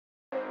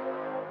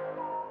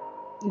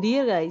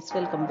Dear guys,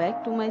 welcome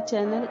back to my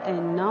channel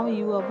and now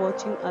you are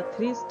watching a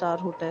 3-star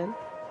hotel.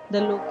 The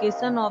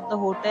location of the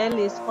hotel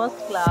is first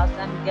class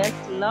and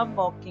guests love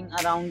walking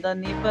around the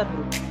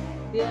neighborhood.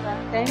 There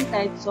are 10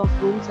 types of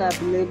rooms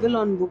available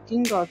on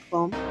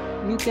booking.com.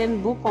 You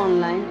can book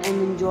online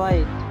and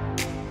enjoy it.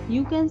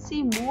 You can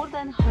see more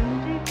than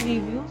 100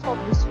 reviews of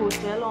this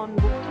hotel on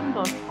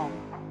booking.com.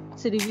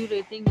 Its review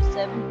rating is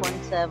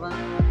 7.7,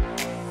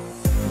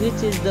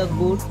 which is the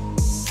good.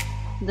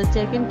 The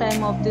check-in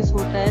time of this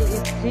hotel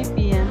is 3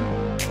 p.m.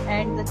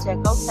 and the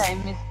check-out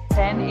time is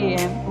 10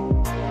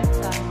 a.m. Pets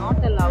are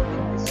not allowed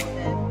in this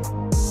hotel.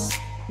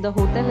 The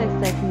hotel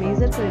accepts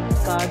major credit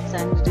cards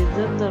and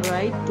reserves the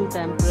right to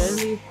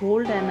temporarily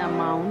hold an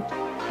amount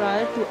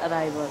prior to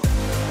arrival.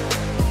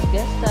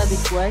 Guests are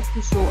required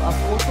to show a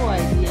photo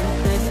ID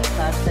and credit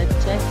cards at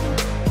check-in.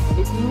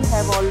 If you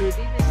have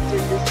already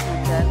visited this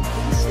hotel,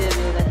 please share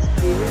your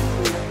experience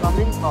in the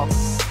comment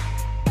box.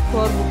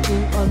 For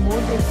booking or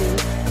more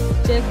details,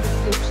 check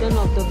description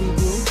of the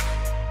video.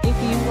 If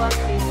you are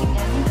facing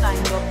any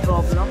kind of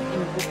problem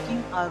in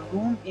booking a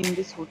room in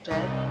this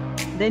hotel,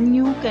 then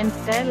you can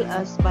tell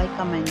us by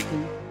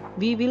commenting.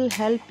 We will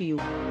help you.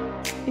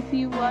 If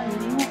you are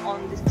new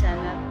on this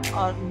channel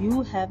or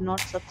you have not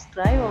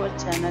subscribed our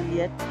channel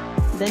yet,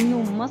 then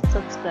you must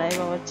subscribe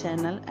our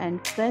channel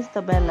and press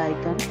the bell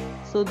icon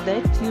so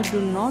that you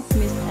do not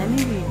miss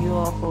any video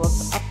of our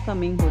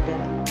upcoming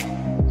hotel.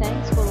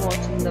 Thanks for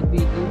watching the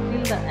video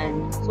till the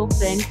end. So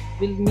friends,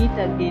 we'll meet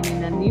again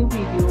in a new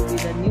video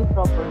with a new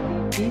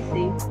property. Be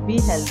safe, be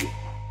healthy.